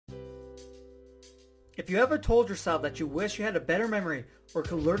If you ever told yourself that you wish you had a better memory or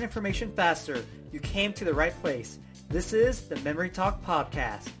could learn information faster, you came to the right place. This is the Memory Talk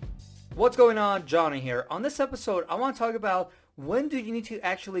Podcast. What's going on? Johnny here. On this episode, I want to talk about when do you need to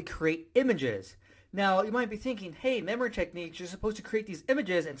actually create images. Now, you might be thinking, hey, memory techniques, you're supposed to create these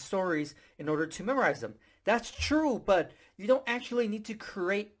images and stories in order to memorize them. That's true, but you don't actually need to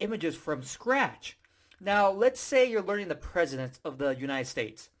create images from scratch. Now, let's say you're learning the presidents of the United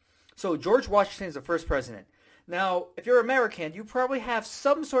States. So George Washington is the first president. Now, if you're American, you probably have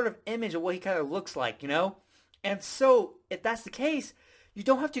some sort of image of what he kind of looks like, you know? And so, if that's the case, you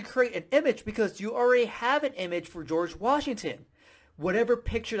don't have to create an image because you already have an image for George Washington. Whatever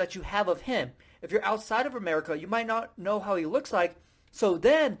picture that you have of him. If you're outside of America, you might not know how he looks like. So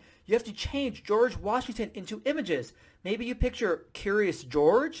then, you have to change George Washington into images. Maybe you picture Curious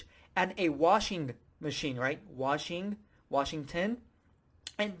George and a washing machine, right? Washington.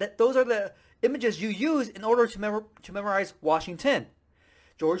 And those are the images you use in order to memorize Washington,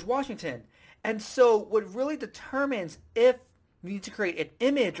 George Washington. And so what really determines if you need to create an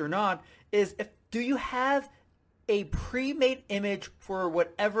image or not is do you have a pre-made image for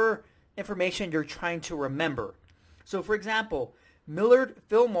whatever information you're trying to remember. So for example, Millard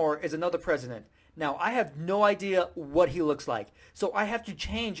Fillmore is another president. Now, I have no idea what he looks like. So I have to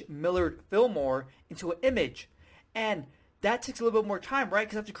change Millard Fillmore into an image. And that takes a little bit more time, right?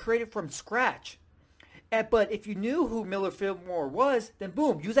 Because I have to create it from scratch. But if you knew who Millard Fillmore was, then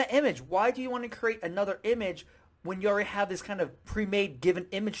boom, use that image. Why do you want to create another image when you already have this kind of pre-made given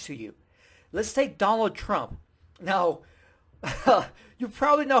image to you? Let's take Donald Trump. Now, you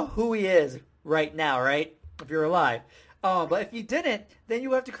probably know who he is right now, right? If you're alive. But if you didn't, then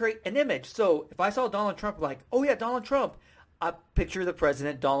you have to create an image. So if I saw Donald Trump, like, oh yeah, Donald Trump, I picture the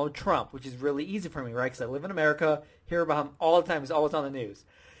president Donald Trump, which is really easy for me, right? Because I live in America, hear about him all the time. He's always on the news.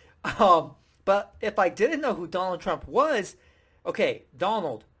 But if I didn't know who Donald Trump was, okay,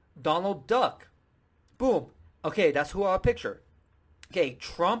 Donald Duck, boom. Okay, that's who I'll picture. Okay,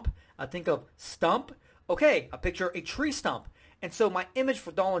 Trump, I think of stump. Okay, I picture a tree stump. And so my image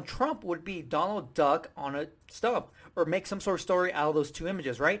for Donald Trump would be Donald Duck on a stump, or make some sort of story out of those two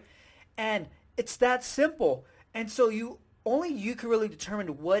images, right? And it's that simple. And so only you can really determine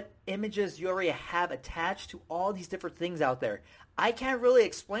what images you already have attached to all these different things out there. I can't really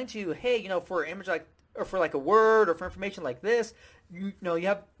explain to you, hey, for an image like, or for like a word, or for information like this, you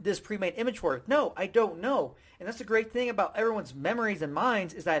have this pre-made image for it. No, I don't know. And that's the great thing about everyone's memories and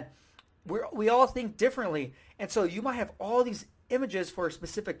minds is that we all think differently. And so you might have all these images for a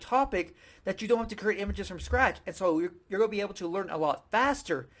specific topic that you don't have to create images from scratch. And so you're going to be able to learn a lot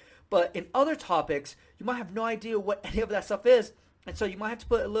faster. But in other topics, you might have no idea what any of that stuff is. And so you might have to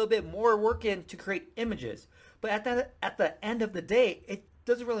put a little bit more work in to create images. But at the end of the day, it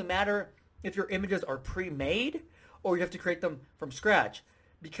doesn't really matter if your images are pre-made or you have to create them from scratch.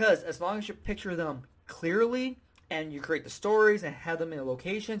 Because as long as you picture them clearly and you create the stories and have them in the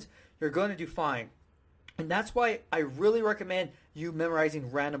locations, you're going to do fine. And that's why I really recommend you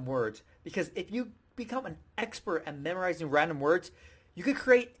memorizing random words. Because if you become an expert at memorizing random words, you could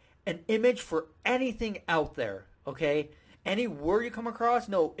create an image for anything out there, okay? Any word you come across,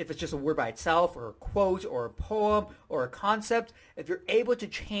 if it's just a word by itself or a quote or a poem or a concept, if you're able to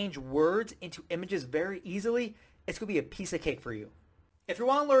change words into images very easily, it's going to be a piece of cake for you. If you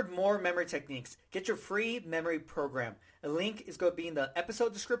want to learn more memory techniques, get your free memory program. A link is going to be in the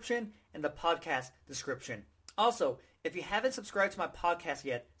episode description and the podcast description. Also, if you haven't subscribed to my podcast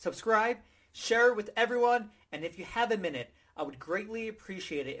yet, subscribe, share it with everyone, and if you have a minute, I would greatly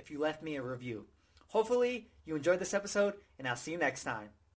appreciate it if you left me a review. Hopefully, you enjoyed this episode, and I'll see you next time.